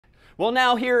Well,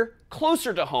 now here,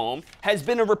 closer to home, has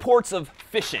been reports of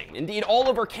phishing. Indeed, all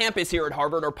over campus here at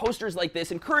Harvard are posters like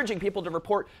this encouraging people to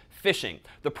report phishing,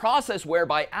 the process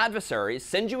whereby adversaries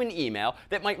send you an email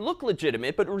that might look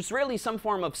legitimate, but is really some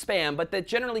form of spam, but that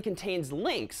generally contains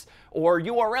links or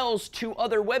URLs to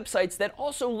other websites that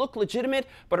also look legitimate,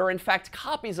 but are in fact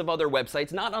copies of other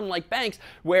websites, not unlike banks,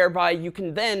 whereby you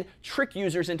can then trick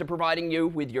users into providing you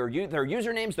with their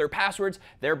usernames, their passwords,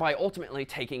 thereby ultimately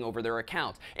taking over their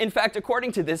accounts. In fact,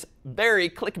 according to this very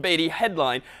clickbaity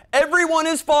headline, everyone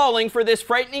is falling for this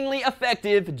frighteningly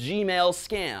effective Gmail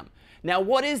scam. Now,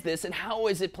 what is this and how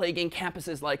is it plaguing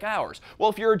campuses like ours? Well,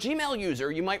 if you're a Gmail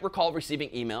user, you might recall receiving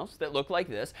emails that look like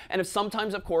this. And if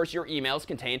sometimes, of course, your emails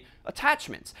contain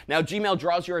attachments. Now, Gmail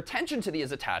draws your attention to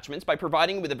these attachments by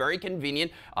providing you with a very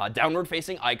convenient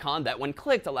downward-facing icon that, when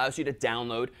clicked, allows you to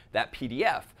download that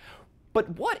PDF. But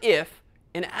what if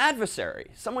an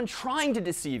adversary, someone trying to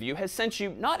deceive you, has sent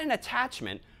you not an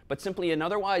attachment, but simply an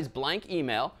otherwise blank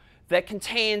email that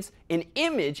contains an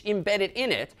image embedded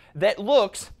in it that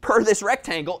looks, per this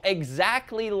rectangle,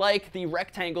 exactly like the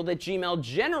rectangle that Gmail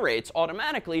generates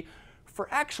automatically for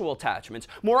actual attachments?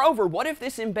 Moreover, what if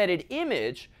this embedded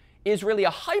image is really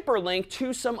a hyperlink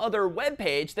to some other web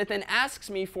page that then asks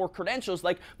me for credentials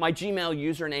like my Gmail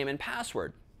username and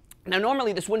password? Now,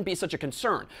 normally this wouldn't be such a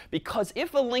concern, because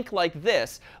if a link like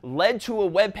this led to a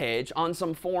web page on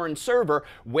some foreign server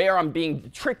where I'm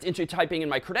being tricked into typing in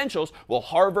my credentials, well,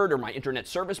 Harvard or my internet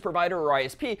service provider or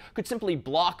ISP could simply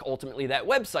block ultimately that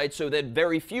website so that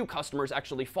very few customers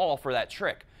actually fall for that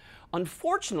trick.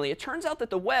 Unfortunately, it turns out that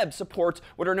the web supports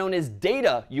what are known as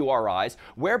data URIs,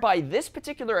 whereby this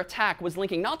particular attack was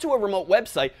linking not to a remote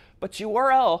website, but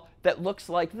URL that looks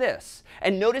like this.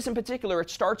 And notice in particular, it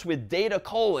starts with data :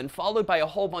 followed by a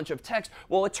whole bunch of text.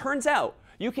 Well, it turns out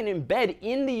you can embed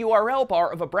in the URL bar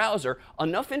of a browser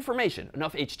enough information,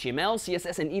 enough HTML,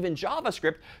 CSS, and even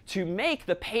JavaScript to make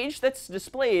the page that's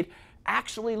displayed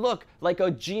actually look like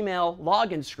a Gmail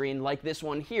login screen like this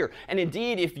one here. And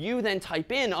indeed, if you then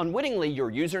type in unwittingly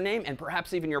your username and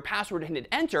perhaps even your password and hit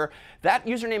enter, that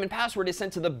username and password is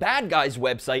sent to the bad guy's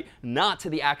website, not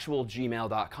to the actual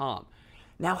gmail.com.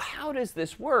 Now, how does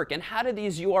this work? And how do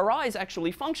these URIs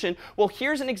actually function? Well,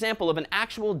 here's an example of an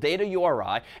actual data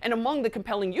URI. And among the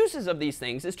compelling uses of these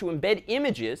things is to embed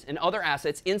images and other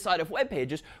assets inside of web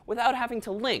pages without having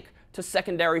to link to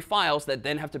secondary files that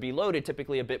then have to be loaded,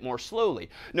 typically a bit more slowly.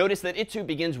 Notice that it too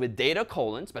begins with data :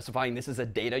 specifying this is a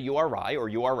data URI or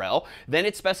URL. Then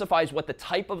it specifies what the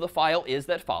type of the file is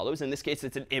that follows. In this case,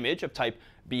 it's an image of type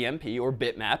BMP or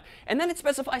bitmap. And then it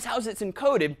specifies how it's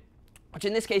encoded, which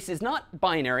in this case is not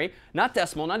binary, not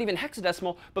decimal, not even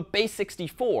hexadecimal, but base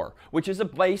 64, which is a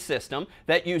base system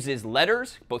that uses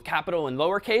letters, both capital and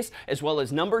lowercase, as well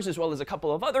as numbers, as well as a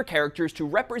couple of other characters to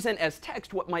represent as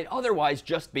text what might otherwise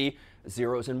just be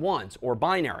zeros and ones, or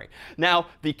binary. Now,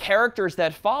 the characters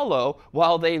that follow,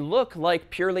 while they look like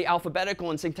purely alphabetical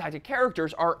and syntactic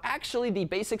characters, are actually the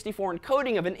base 64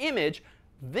 encoding of an image,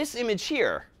 this image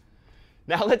here.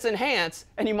 Now let's enhance,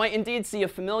 and you might indeed see a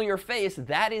familiar face.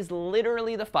 That is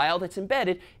literally the file that's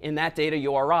embedded in that data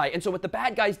URI. And so what the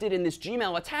bad guys did in this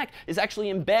Gmail attack is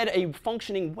actually embed a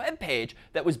functioning web page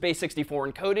that was base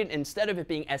 64 encoded, instead of it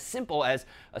being as simple as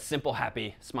a simple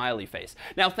happy smiley face.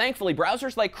 Now, thankfully,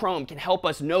 browsers like Chrome can help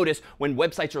us notice when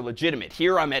websites are legitimate.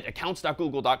 Here I'm at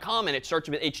accounts.google.com, and it starts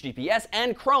with HTTPS,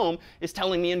 and Chrome is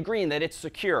telling me in green that it's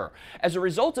secure. As a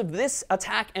result of this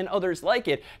attack and others like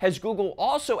it, has Google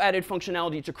also added functionality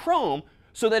to Chrome,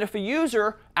 so that if a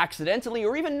user accidentally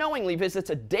or even knowingly visits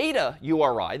a data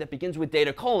URI that begins with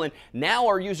data : now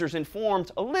our user's informed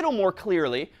a little more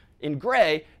clearly in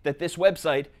gray that this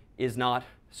website is not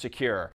secure.